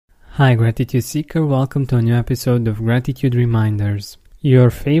Hi, Gratitude Seeker. Welcome to a new episode of Gratitude Reminders.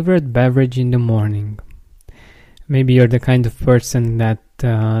 Your favorite beverage in the morning. Maybe you're the kind of person that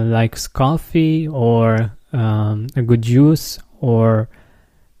likes coffee or a good juice or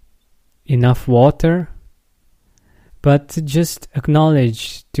enough water. But just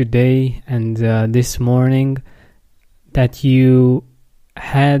acknowledge today and this morning that you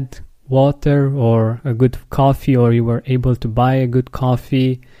had water or a good coffee, or you were able to buy a good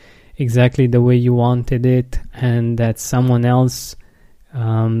coffee exactly the way you wanted it, and that someone else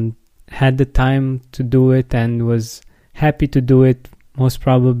had the time to do it and was happy to do it, most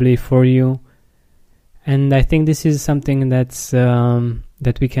probably for you. And I think this is something that's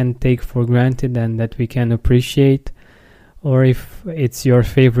that we can take for granted and that we can appreciate. Or if it's your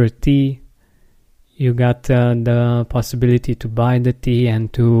favorite tea, you got the possibility to buy the tea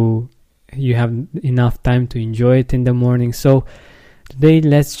and you have enough time to enjoy it in the morning. So today,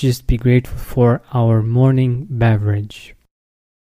 let's just be grateful for our morning beverage.